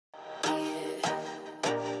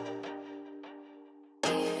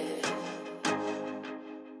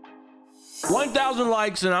1,000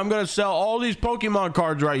 likes and I'm gonna sell all these Pokemon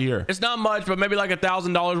cards right here. It's not much, but maybe like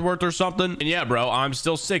 $1,000 worth or something. And yeah, bro, I'm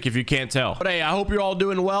still sick if you can't tell. But hey, I hope you're all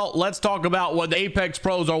doing well. Let's talk about what the Apex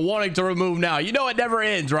pros are wanting to remove now. You know, it never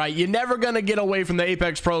ends, right? You're never gonna get away from the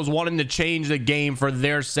Apex pros wanting to change the game for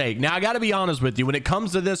their sake. Now, I gotta be honest with you, when it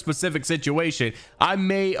comes to this specific situation, I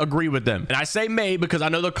may agree with them. And I say may because I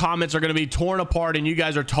know the comments are gonna be torn apart and you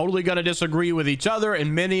guys are totally gonna disagree with each other.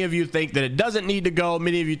 And many of you think that it doesn't need to go.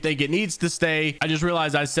 Many of you think it needs to stay. I just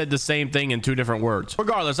realized I said the same thing in two different words.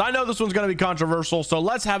 Regardless, I know this one's going to be controversial, so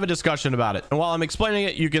let's have a discussion about it. And while I'm explaining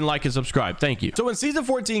it, you can like and subscribe. Thank you. So when season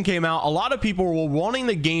 14 came out, a lot of people were wanting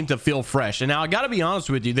the game to feel fresh. And now I got to be honest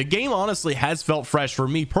with you, the game honestly has felt fresh for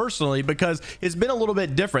me personally because it's been a little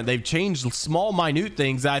bit different. They've changed small, minute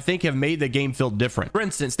things that I think have made the game feel different. For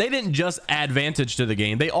instance, they didn't just add Vantage to the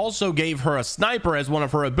game. They also gave her a sniper as one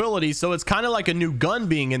of her abilities. So it's kind of like a new gun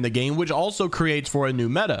being in the game, which also creates for a new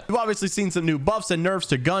meta. We've obviously seen some new buffs and nerfs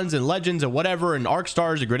to guns and legends and whatever, and arc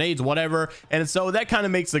stars and grenades, whatever. And so that kind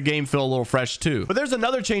of makes the game feel a little fresh too. But there's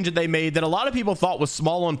another change that they made that a lot of people thought was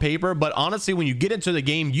small on paper, but honestly, when you get into the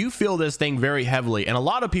game, you feel this thing very heavily. And a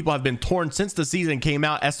lot of people have been torn since the season came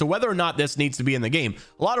out as to whether or not this needs to be in the game.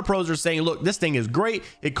 A lot of pros are saying, look, this thing is great.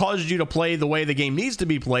 It causes you to play the way the game needs to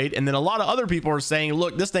be played. And then a lot of other people are saying,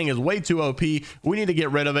 look, this thing is way too OP. We need to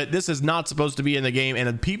get rid of it. This is not supposed to be in the game.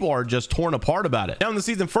 And people are just torn apart about it. Now, when the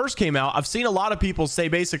season first came out, I've seen a lot of people say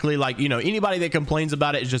basically like, you know, anybody that complains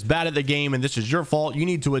about it is just bad at the game and this is your fault. You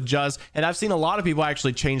need to adjust. And I've seen a lot of people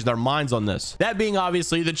actually change their minds on this. That being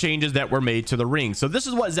obviously the changes that were made to the ring. So this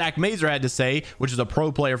is what JMeyels Here had to say, which is a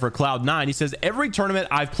pro player for Cloud9. He says, every tournament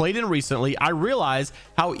I've played in recently, I realize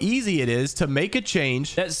how easy it is to make a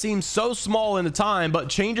change that seems so small in the time, but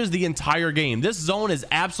changes the entire game. This zone is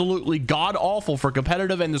absolutely god awful for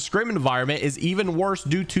competitive, and the scrim environment is even worse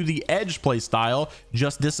due to the edge play style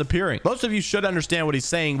just disappearing. Most of you should understand what he's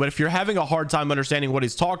saying, but if you're having a hard time understanding what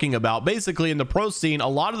he's talking about, basically in the pro scene, a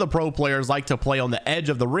lot of the pro players like to play on the edge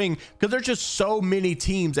of the ring because there's just so many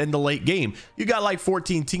teams in the late game. You got like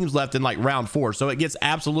 14 teams left in like round 4, so it gets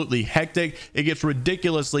absolutely hectic. It gets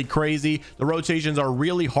ridiculously crazy. The rotations are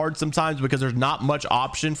really hard sometimes because there's not much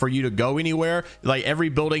option for you to go anywhere. Like every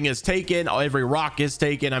building is taken, every rock is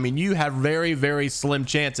taken. I mean, you have very, very slim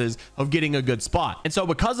chances of getting a good spot. And so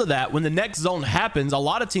because of that, when the next zone happens, a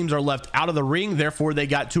lot of teams are left out of the ring. Therefore, they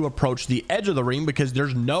got to approach the edge of the ring because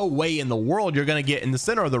there's no way in the world you're going to get in the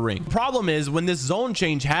center of the ring. The problem is when this zone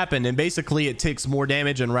change happened and basically it takes more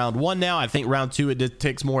damage in round 1 now. I think round 2 it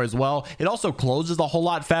takes more as well. It also closes a whole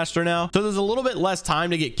lot faster now. So there's a little bit less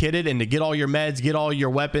time to get kitted and to get all your meds, get all your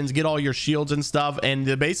weapons, get all your shields and stuff.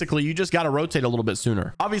 And basically you just got to rotate a little bit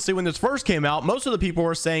sooner. Obviously, when this first came out, most of the people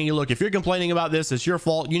were saying, look, if you're complaining about this, it's your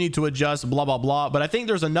fault. You need to adjust, blah, blah, blah. But I think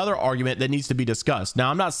there's another argument that needs to be discussed. Now,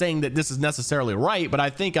 I'm not saying that this is necessarily right, but I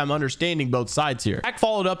think I'm understanding both sides here. Jack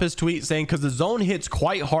followed up his tweet saying, because the zone hits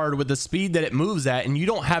quite hard with the speed that it moves at, and you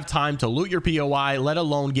don't have time to loot your POI, let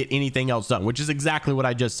alone get anything else done, which is exactly what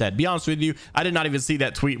I just said. Be honest with you, I did not even see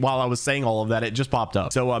that tweet while I was saying all of that. It just popped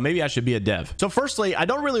up. So maybe I should be a dev. So firstly, I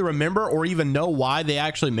don't really remember or even know why they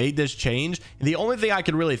actually made this change. The only thing I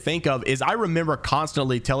could really think of is I remember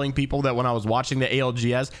constantly telling people that when I was watching the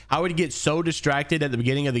ALGS, I would get so distracted at the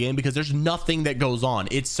beginning of the game because there's nothing that goes on.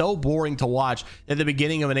 It's so boring to watch at the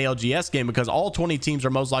beginning of an ALGS game because all 20 teams are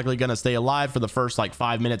most likely going to stay alive for the first like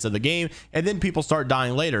 5 minutes of the game, and then people start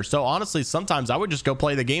dying later. So honestly, sometimes I would just go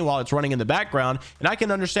play the game while it's running in the background, and I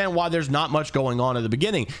can understand why there's not much going on at the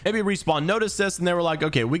beginning. Maybe Respawn noticed this and they were like,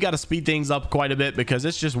 okay, we got to speed things up quite a bit because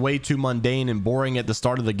it's just way too mundane and boring at the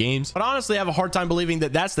start of the games. But honestly, I have a hard time believing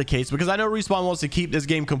that that's the case because I know Respawn wants to keep this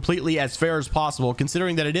game completely as fair as possible,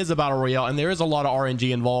 considering that it is a battle royale and there is a lot of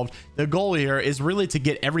RNG involved. The goal here is really to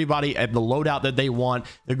get everybody at the loadout that they want,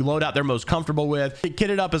 the loadout they're most comfortable with, get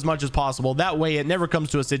kitted up as much as possible. That way it never comes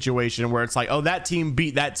to a situation where it's like, oh, that team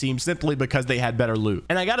beat that team simply because they had better loot.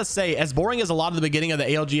 And I gotta say, as boring as a lot of the beginning of the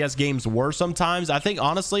ALGS games were sometimes, I think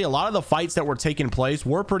honestly a lot of the fights that were taking place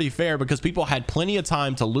were pretty fair because people had plenty of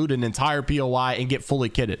time to loot an entire POI and get fully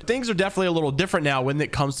kitted. Things are definitely a little different now when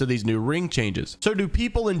it comes to these new ring changes. So do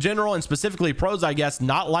people in general, and specifically pros, I guess,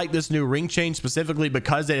 not like this new ring change specifically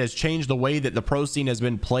because it has changed the way that the pro scene has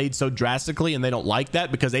been played so drastically, and they don't like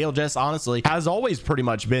that? Because ALGS honestly has always pretty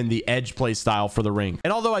much been the edge play style for the ring.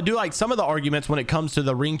 And although I do like some of the arguments when it comes to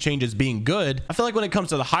the ring changes being good, I feel like when it comes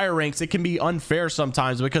to the higher ranks, it can be unfair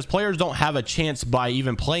sometimes because players don't have a chance by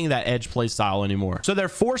even playing that edge play style anymore. So they're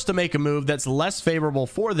forced to make a move that's less favorable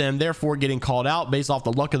for them, therefore getting called out based off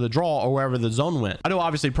the luck of the draw or wherever the zone went. I know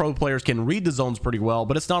obviously pro players can read the zones pretty well,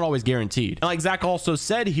 but it's not always guaranteed. And like Zach also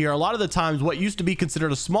said here, a lot of the times what used to be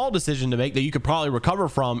considered a small decision to make that you could probably recover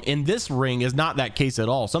from from in this ring is not that case at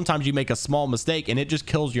all. Sometimes you make a small mistake and it just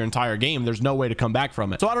kills your entire game. There's no way to come back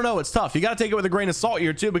from it. So I don't know, it's tough. You got to take it with a grain of salt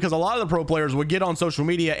here too, because a lot of the pro players would get on social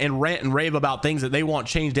media and rant and rave about things that they want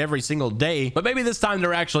changed every single day, but maybe this time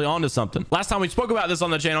they're actually onto something. Last time we spoke about this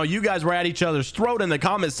on the channel, you guys were at each other's throat in the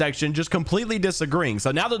comment section, just completely disagreeing.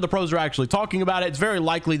 So now that the pros are actually talking about it, it's very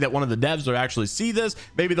likely that one of the devs will actually see this.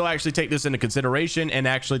 Maybe they'll actually take this into consideration and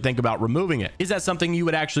actually think about removing it. Is that something you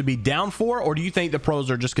would actually be down for, or do you think the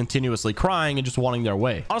pros are just continuously crying and just wanting their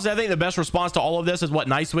way? Honestly, I think the best response to all of this is what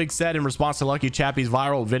Nicewig said in response to Lucky Chappie's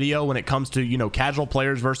viral video when it comes to, you know, casual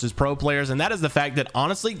players versus pro players, and that is the fact that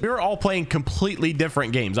honestly we're all playing completely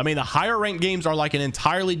different games. I mean, the higher ranked games are like an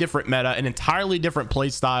entirely different meta, an entirely different play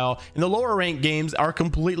style, and the lower ranked games are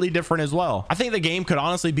completely different as well. I think the game could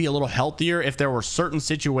honestly be a little healthier if there were certain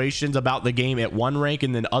situations about the game at one rank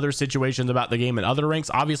and then other situations about the game in other ranks.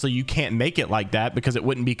 Obviously you can't make it like that because it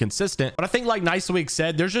wouldn't be consistent, but I think like Nicewig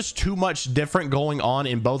said, there's just too much different going on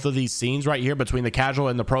in both of these scenes right here between the casual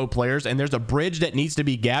and the pro players, and there's a bridge that needs to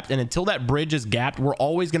be gapped, and until that bridge is gapped, we're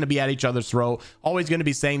always going to be at each other's throat, always going to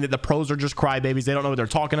be saying that the pros are just crybabies, they don't know what they're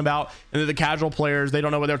talking about, and that the casual players, they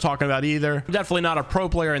don't know what they're talking about either. I'm definitely not a pro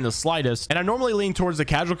player in the slightest, and I normally lean towards the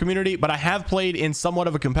casual community, but I have played in somewhat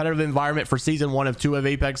of a competitive environment for season 1 of 2 of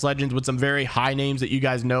Apex Legends with some very high names that you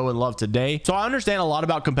guys know and love today, so I understand a lot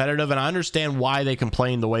about competitive, and I understand why they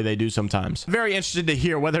complain the way they do sometimes. I'm very interested to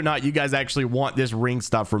hear whether or not you guys actually want this ring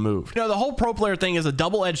stuff removed. You know, the whole pro player thing is a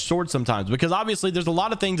double-edged sword sometimes, because obviously there's a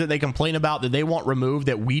lot of things that they complain about that they want removed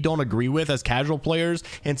that we don't agree with as casual players,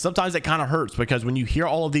 and sometimes it kind of hurts because when you hear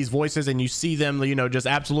all of these voices and you see them, you know, just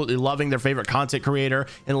absolutely loving their favorite content creator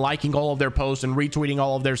and liking all of their posts and retweeting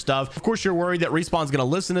all of their stuff, of course you're worried that Respawn's going to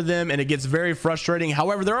listen to them, and it gets very frustrating.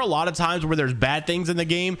 However, there are a lot of times where there's bad things in the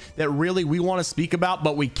game that really we want to speak about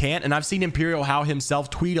but we can't, and I've seen Imperial How himself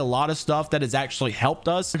tweet a lot of stuff that has actually helped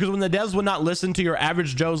us, because when the devs would not listen to your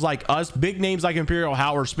average Joes like us, big names like Imperial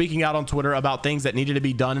How were speaking out on Twitter about things that needed to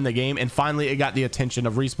be done in the game, and finally it got the attention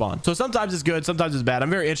of Respawn. So sometimes it's good, sometimes it's bad. I'm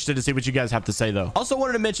very interested to see what you guys have to say though. Also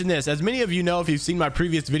wanted to mention this, as many of you know if you've seen my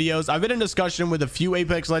previous videos, I've been in discussion with a few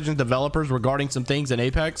Apex Legends developers regarding some things in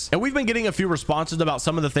Apex, and we've been getting a few responses about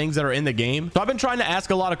some of the things that are in the game. So I've been trying to ask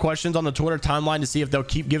a lot of questions on the Twitter timeline to see if they'll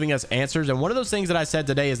keep giving us answers, and one of those things that I said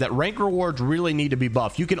today is that rank rewards really need to be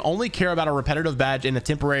buffed. You can only care about a repetitive badge and a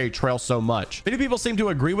temporary trail so much. Many people seem to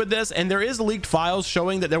agree with this, and there is leaked files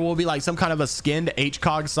showing that there will be like some kind of a skinned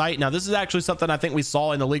HCOG site. Now this is actually something I think we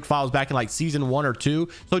saw in the leaked files back in like season 1 or 2,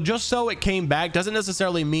 so just so it came back doesn't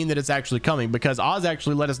necessarily mean that it's actually coming, because Oz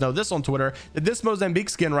actually let us know this on Twitter, that this Mozambique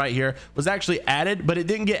skin right here was actually added, but it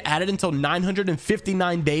didn't get added until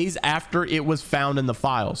 959 days after it was found in the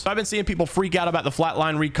files. So I've been seeing people freak out about the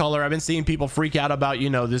flatline recolor. I've been seeing people freak out about, you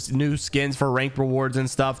know, this new skins for ranked rewards and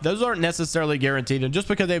stuff. Those aren't necessarily guaranteed, and just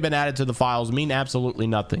because they've been added to the files mean absolutely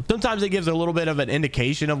nothing. Sometimes it gives a little bit of an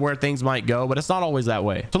indication of where things might go, but it's not always that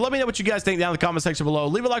way. So let me know what you guys think down in the comment section below.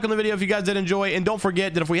 Leave a like on the video if you guys did enjoy, and don't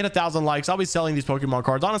forget that if we hit 1,000 likes, I'll be selling these Pokemon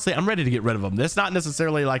cards. Honestly, I'm ready to get rid of them. It's not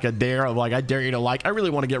necessarily like a dare of like I dare you to like. I really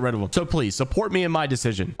want to get rid of them, so please support me in my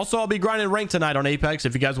decision. Also, I'll be grinding ranked tonight on Apex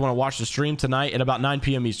if you guys want to watch the stream tonight at about 9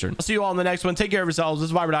 p.m. Eastern. I'll see you all in the next one. Take care of yourselves. This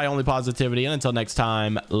is Vibrant Eye, only positivity, and until next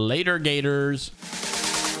time, later Gators.